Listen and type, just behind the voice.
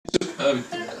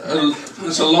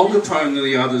it's a longer poem than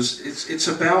the others. It's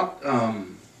about...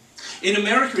 in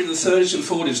America in the 30s and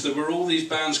 40s, there were all these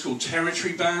bands called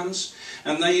territory bands,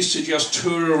 and they used to just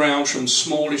tour around from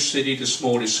smallish city to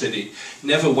smallish city.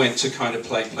 Never went to kind of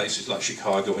play places like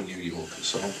Chicago and New York and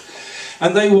so on.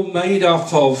 And they were made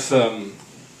up of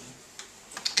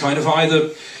kind of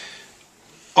either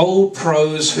old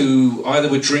pros who either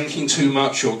were drinking too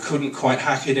much or couldn't quite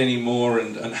hack it anymore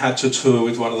and had to tour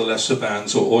with one of the lesser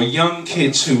bands, or young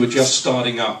kids who were just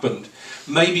starting up and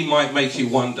maybe might make it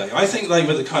one day. I think they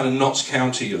were the kind of Notts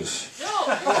County of...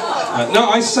 no,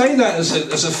 I say that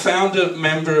as a founder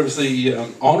member of the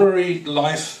honorary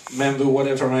life member,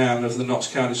 whatever I am, of the Notts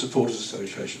County Supporters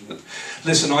Association. But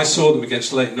listen, I saw them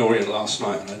against Leyton Orient last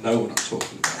night, and I know what I'm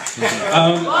talking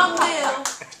about.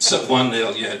 1-0. So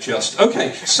 1-0, yeah, just.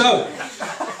 Okay, so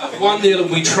 1-0, and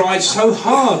we tried so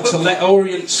hard to let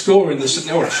Orient score in the...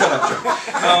 Oh, shut up,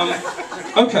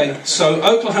 Joe. Okay, so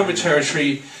Oklahoma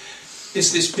Territory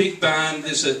is this big band.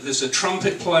 There's a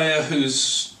trumpet player who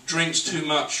drinks too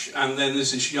much, and then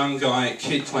there's this young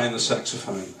kid playing the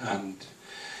saxophone, and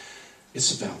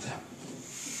it's about them.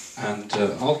 And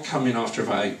I'll come in after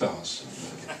about 8 bars.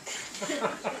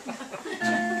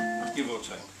 Give or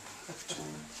take. 1,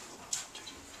 2,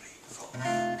 3,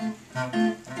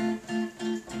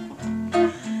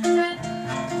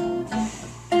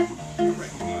 4.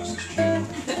 Recognise this tune.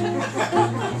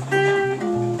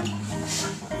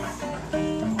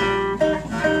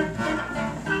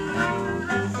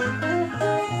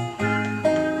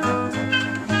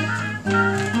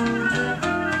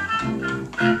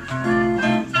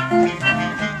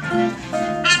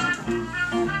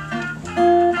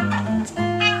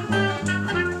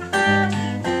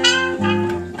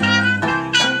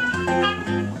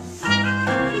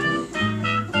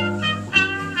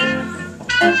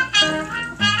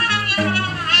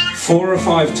 4 or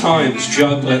 5 times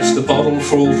Jug lets the bottle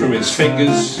fall from his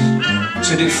fingers,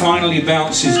 till it finally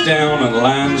bounces down and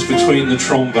lands between the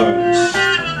trombones.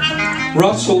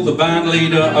 Russell, the band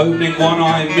leader, opening one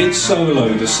eye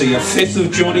mid-solo to see a fifth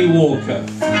of Johnny Walker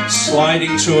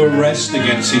sliding to a rest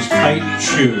against his patent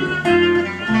shoe.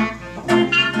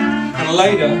 And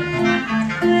later,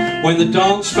 when the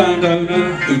dance band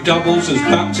owner, who doubles as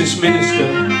Baptist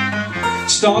minister,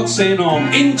 starts in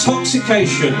on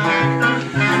intoxication,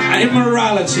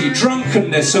 immorality,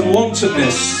 drunkenness and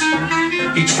wantonness,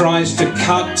 he tries to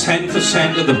cut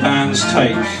 10% of the band's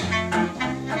take.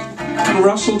 And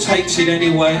Russell takes it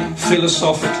anyway,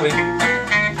 philosophically,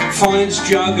 finds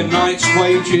Jug a night's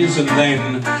wages, and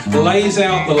then lays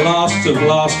out the last of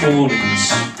last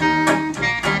warnings.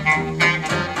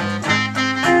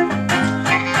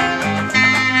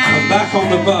 And back on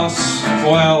the bus,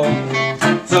 well,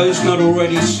 those not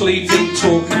already sleeping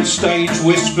talk in stage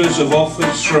whispers of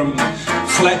offers from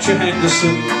Fletcher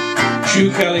Henderson,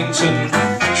 Duke Ellington,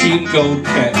 Gene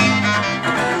Goldkett.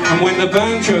 And when the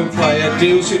banjo player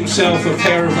deals himself a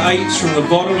pair of 8s from the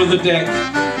bottom of the deck,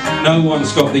 no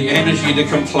one's got the energy to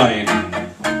complain.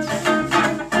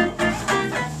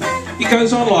 It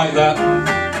goes on like that,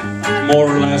 more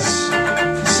or less.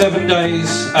 7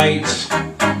 days, 8.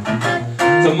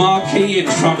 The marquee in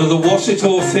front of the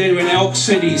Wassitaw Theatre in Elk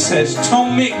City says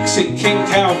Tom Mix in King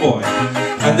Cowboy,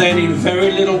 and then in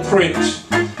very little print,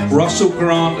 Russell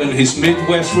Grant and his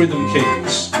Midwest Rhythm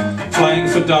Kings, playing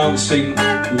for dancing,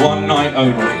 one night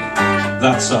only.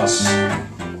 That's us.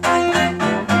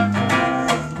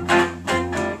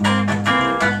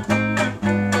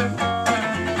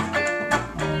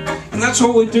 And that's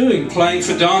what we're doing, playing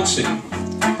for dancing.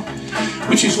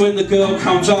 Which is when the girl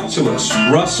comes up to us,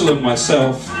 Russell and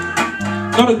myself.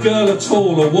 Not a girl at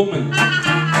all, a woman.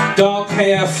 Dark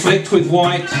hair flicked with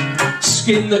white,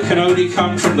 skin that can only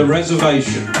come from the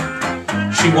reservation.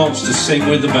 She wants to sing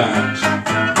with the band.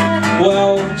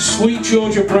 Well, sweet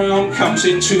Georgia Brown comes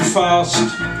in too fast,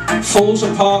 falls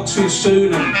apart too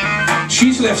soon, and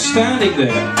she's left standing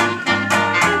there,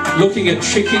 looking at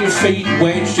chicken feet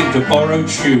wedged into borrowed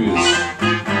shoes.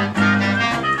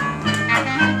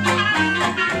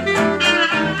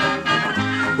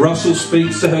 Russell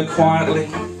speaks to her quietly,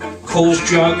 calls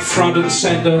Jug front and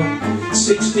centre,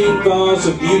 16 bars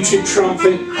of muted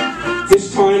trumpet.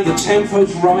 This time the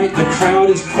tempo's right, the crowd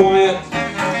is quiet,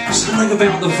 something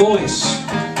about the voice.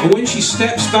 And when she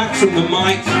steps back from the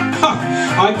mic,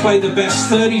 I play the best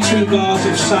 32 bars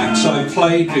of sax I've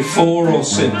played before or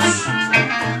since.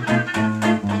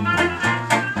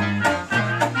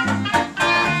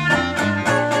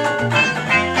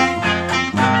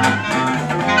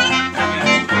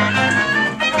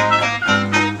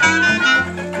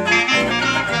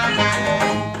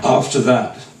 After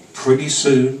that, pretty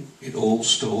soon, it all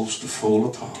stalls to fall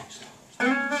apart.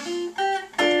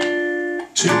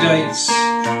 Two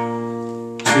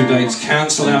dates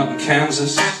cancel out in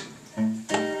Kansas.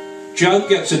 Joe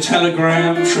gets a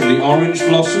telegram from the Orange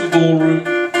Blossom Ballroom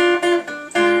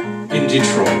in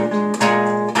Detroit.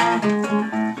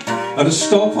 At a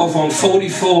stop off on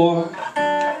 44,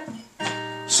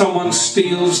 someone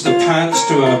steals the pants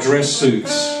to our dress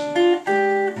suits.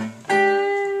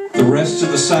 The rest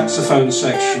of the saxophone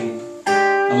section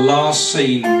are last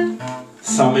seen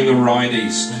thumbing a ride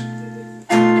east.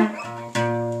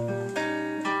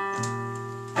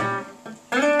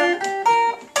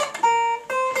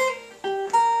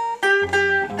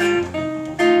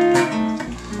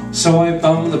 So I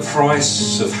bum the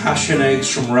price of hash and eggs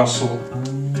from Russell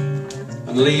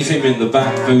and leave him in the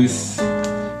back booth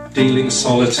dealing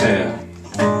solitaire.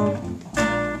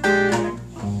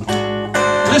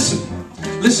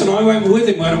 Listen, I went with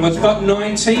him when I was but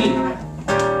 19.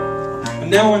 And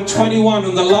now I'm 21,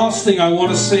 and the last thing I want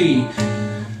to see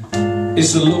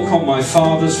is the look on my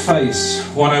father's face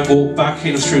when I walk back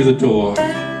in through the door.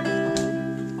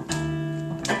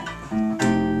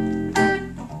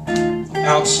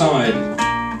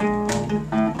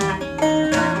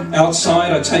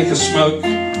 Outside I take a smoke,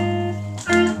 and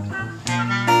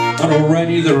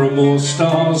already there are more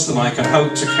stars than I can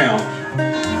hope to count.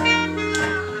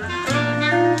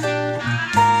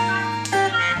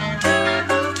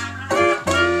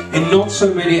 In not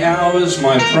so many hours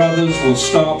my brothers will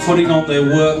start putting on their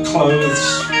work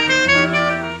clothes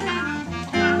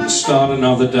and start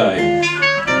another day.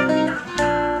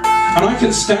 And I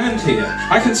can stand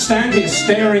here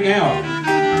staring out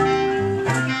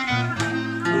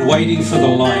and waiting for the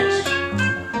light.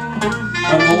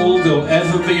 And all there'll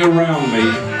ever be around me,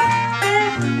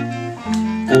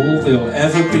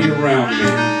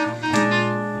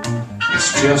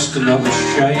 is just another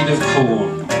shade of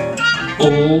corn.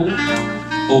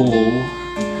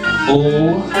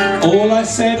 I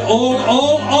said,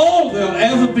 all there'll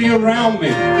ever be around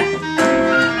me.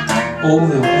 All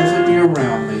there'll ever be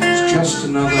around me is just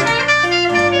another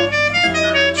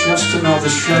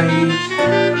shade.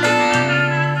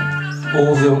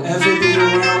 All there'll ever be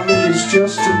around me is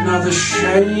just another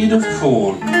shade of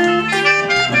corn.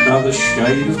 Another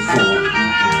shade of corn.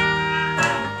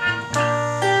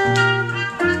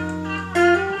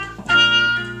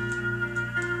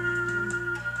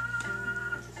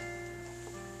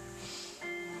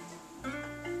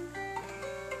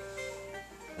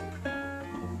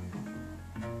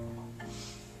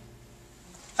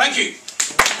 Thank you.